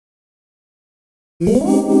Welcome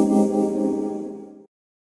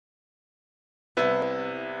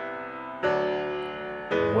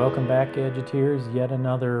back, Gadgeteers. Yet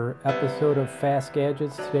another episode of Fast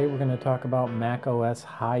Gadgets. Today we're going to talk about macOS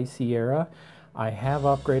High Sierra. I have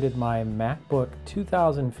upgraded my MacBook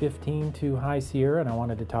 2015 to High Sierra, and I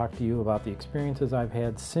wanted to talk to you about the experiences I've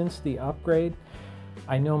had since the upgrade.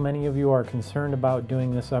 I know many of you are concerned about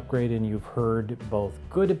doing this upgrade, and you've heard both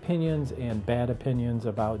good opinions and bad opinions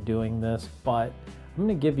about doing this, but I'm going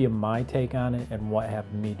to give you my take on it and what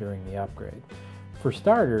happened to me during the upgrade. For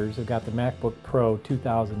starters, I've got the MacBook Pro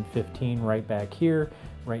 2015 right back here.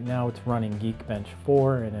 Right now it's running Geekbench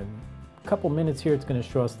 4, and in a couple minutes here it's going to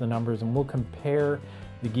show us the numbers, and we'll compare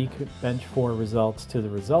the Geekbench 4 results to the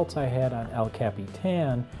results I had on El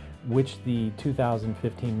Capitan, which the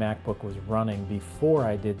 2015 MacBook was running before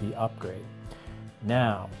I did the upgrade.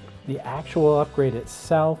 Now, the actual upgrade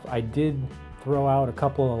itself, I did throw out a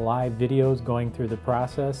couple of live videos going through the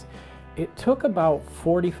process. It took about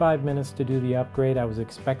 45 minutes to do the upgrade. I was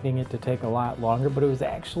expecting it to take a lot longer, but it was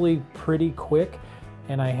actually pretty quick,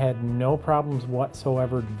 and I had no problems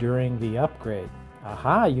whatsoever during the upgrade.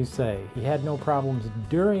 Aha, you say. He had no problems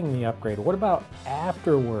during the upgrade. What about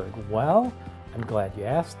afterward? Well, I'm glad you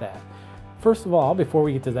asked that. First of all, before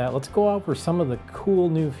we get to that, let's go over some of the cool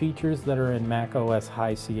new features that are in macOS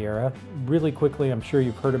High Sierra. Really quickly, I'm sure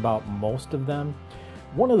you've heard about most of them.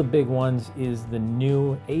 One of the big ones is the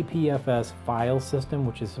new APFS file system,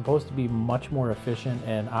 which is supposed to be much more efficient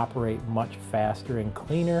and operate much faster and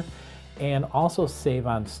cleaner, and also save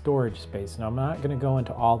on storage space. Now, I'm not going to go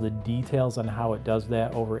into all the details on how it does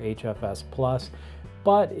that over HFS Plus,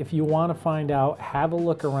 but if you want to find out, have a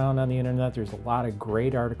look around on the internet. There's a lot of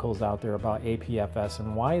great articles out there about APFS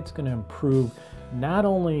and why it's going to improve not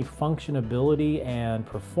only functionality and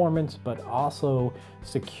performance, but also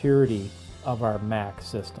security of our Mac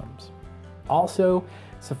systems. Also,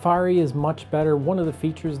 Safari is much better. One of the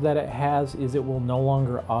features that it has is it will no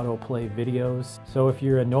longer autoplay videos. So if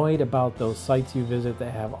you're annoyed about those sites you visit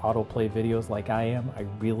that have autoplay videos like I am, I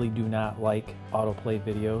really do not like autoplay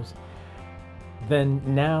videos, then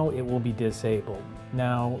now it will be disabled.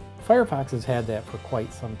 Now, Firefox has had that for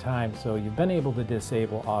quite some time, so you've been able to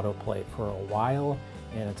disable autoplay for a while,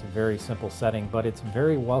 and it's a very simple setting, but it's a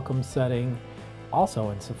very welcome setting also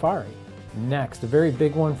in Safari. Next, a very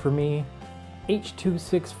big one for me,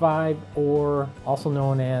 H.265, or also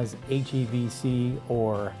known as HEVC,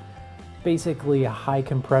 or basically a high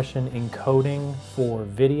compression encoding for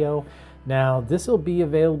video. Now, this will be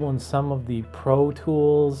available in some of the Pro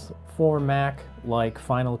tools for Mac, like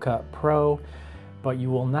Final Cut Pro, but you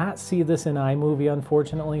will not see this in iMovie,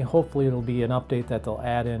 unfortunately. Hopefully it'll be an update that they'll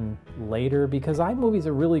add in later, because iMovie is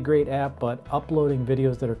a really great app, but uploading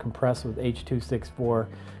videos that are compressed with H.264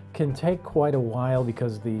 can take quite a while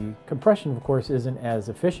because the compression, of course, isn't as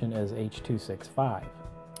efficient as H.265.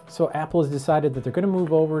 So Apple has decided that they're going to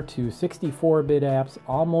move over to 64-bit apps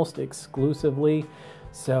almost exclusively.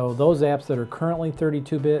 So those apps that are currently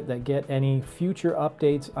 32-bit that get any future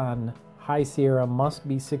updates on High Sierra must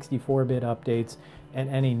be 64-bit updates, and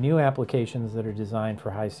any new applications that are designed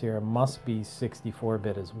for High Sierra must be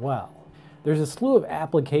 64-bit as well. There's a slew of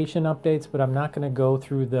application updates, but I'm not going to go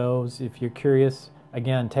through those. If you're curious,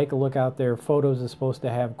 again, take a look out there. Photos is supposed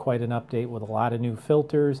to have quite an update with a lot of new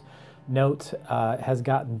filters. Notes has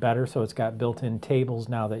gotten better, so it's got built-in tables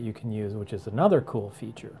now that you can use, which is another cool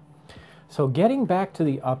feature. So getting back to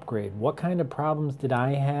the upgrade, what kind of problems did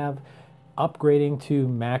I have upgrading to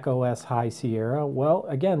macOS High Sierra? Well,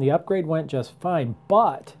 again, the upgrade went just fine,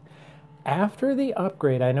 but after the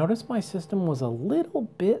upgrade, I noticed my system was a little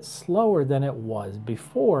bit slower than it was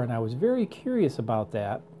before, and I was very curious about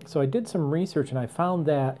that. So I did some research, and I found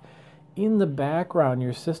that in the background,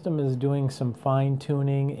 your system is doing some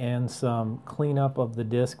fine-tuning and some cleanup of the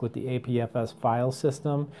disk with the APFS file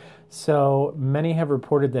system. So many have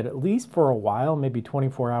reported that at least for a while, maybe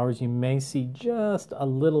 24 hours, you may see just a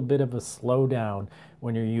little bit of a slowdown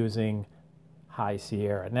when you're using High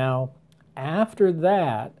Sierra. Now, after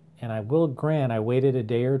that, and I will grant I waited a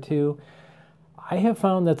day or two, I have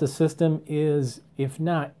found that the system is, if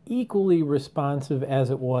not equally responsive as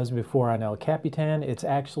it was before on El Capitan, it's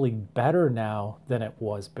actually better now than it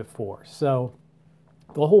was before. So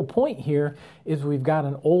the whole point here is we've got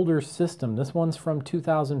an older system. This one's from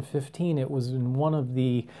 2015. It was in one of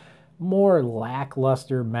the more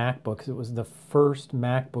lackluster MacBooks. It was the first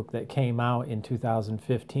MacBook that came out in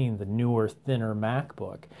 2015, the newer, thinner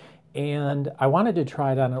MacBook. And I wanted to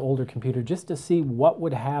try it on an older computer just to see what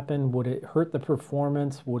would happen. Would it hurt the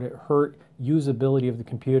performance? Would it hurt usability of the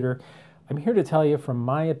computer? I'm here to tell you from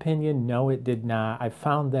my opinion, no, it did not. I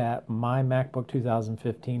found that my MacBook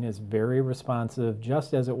 2015 is very responsive,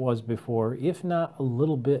 just as it was before, if not a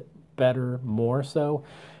little bit better, more so.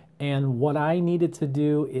 And what I needed to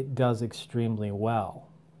do, it does extremely well.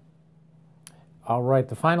 All right,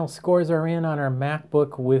 the final scores are in on our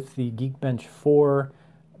MacBook with the Geekbench 4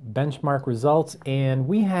 benchmark results, and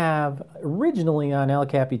we have originally on El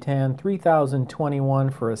Capitan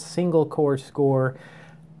 3021 for a single core score.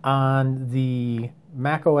 On the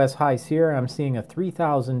macOS High Sierra, I'm seeing a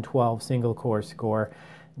 3012 single core score.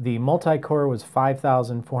 The multi-core was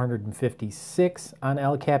 5456 on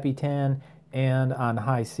El Capitan, and on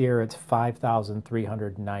High Sierra it's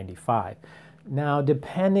 5395. Now,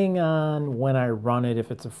 depending on when I run it, if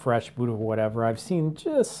it's a fresh boot or whatever, I've seen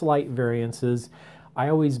just slight variances. I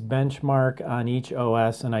always benchmark on each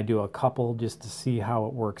OS, and I do a couple just to see how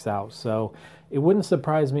it works out. So it wouldn't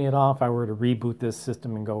surprise me at all if I were to reboot this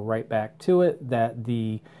system and go right back to it,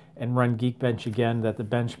 and run Geekbench again, that the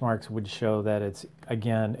benchmarks would show that it's,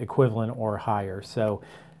 again, equivalent or higher. So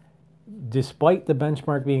despite the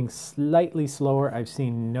benchmark being slightly slower, I've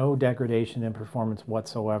seen no degradation in performance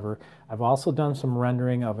whatsoever. I've also done some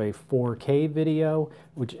rendering of a 4K video,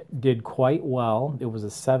 which did quite well. It was a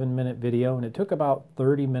 7-minute video, and it took about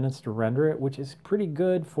 30 minutes to render it, which is pretty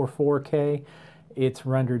good for 4K. It's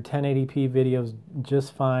rendered 1080p videos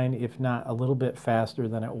just fine, if not a little bit faster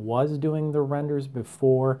than it was doing the renders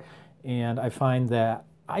before. And I find that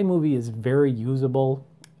iMovie is very usable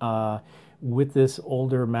with this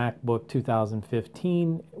older MacBook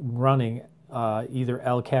 2015 running either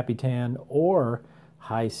El Capitan or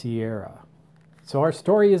High Sierra. So our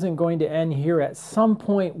story isn't going to end here. At some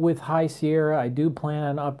point with High Sierra, I do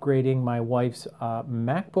plan on upgrading my wife's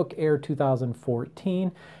MacBook Air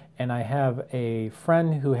 2014, and I have a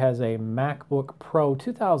friend who has a MacBook Pro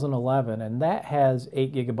 2011, and that has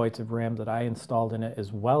 8 gigabytes of RAM that I installed in it,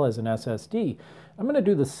 as well as an SSD. I'm going to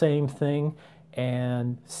do the same thing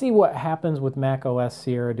and see what happens with macOS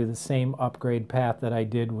Sierra, do the same upgrade path that I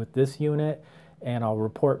did with this unit, and I'll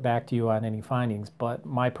report back to you on any findings. But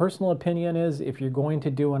my personal opinion is, if you're going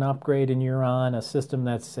to do an upgrade and you're on a system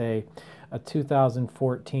that's, say, a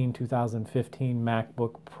 2014, 2015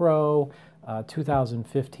 MacBook Pro,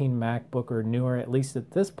 2015 MacBook or newer, at least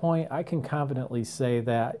at this point, I can confidently say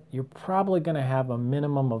that you're probably going to have a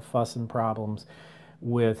minimum of fuss and problems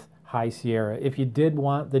with High Sierra. If you did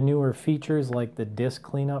want the newer features, like the disk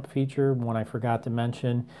cleanup feature, one I forgot to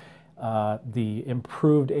mention, the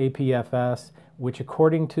improved APFS, which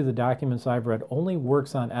according to the documents I've read only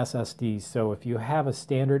works on SSDs. So if you have a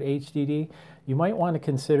standard HDD, you might want to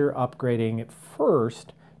consider upgrading it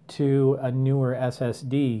first to a newer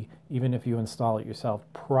SSD, even if you install it yourself,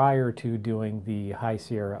 prior to doing the High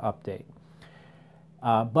Sierra update.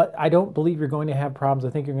 But I don't believe you're going to have problems. I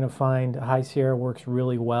think you're going to find High Sierra works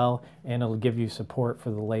really well, and it'll give you support for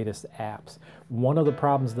the latest apps. One of the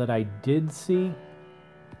problems that I did see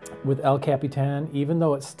with El Capitan, even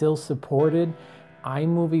though it's still supported,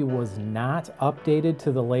 iMovie was not updated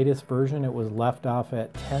to the latest version. It was left off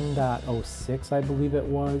at 10.06, I believe it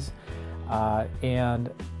was. And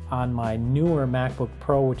on my newer MacBook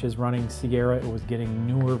Pro, which is running Sierra, it was getting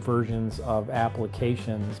newer versions of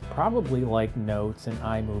applications, probably like Notes and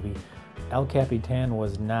iMovie. El Capitan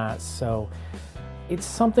was not. So it's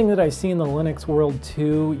something that I see in the Linux world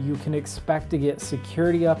too. You can expect to get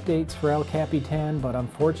security updates for El Capitan, but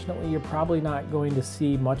unfortunately you're probably not going to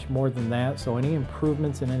see much more than that. So any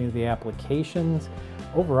improvements in any of the applications,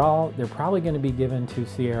 overall, they're probably going to be given to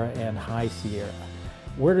Sierra and High Sierra.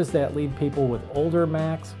 Where does that leave people with older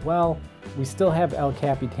Macs? Well, we still have El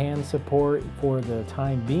Capitan support for the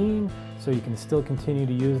time being, so you can still continue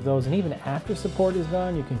to use those. And even after support is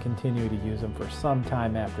gone, you can continue to use them for some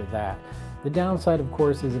time after that. The downside, of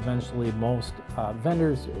course, is eventually most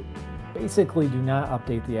vendors basically do not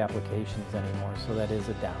update the applications anymore, so that is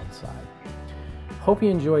a downside. Hope you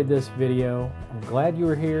enjoyed this video. I'm glad you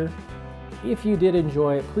were here. If you did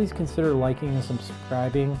enjoy it, please consider liking and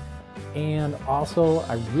subscribing. And also,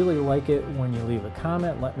 I really like it when you leave a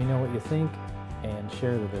comment, let me know what you think, and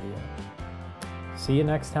share the video. See you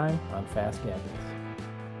next time on Fast Gadgets.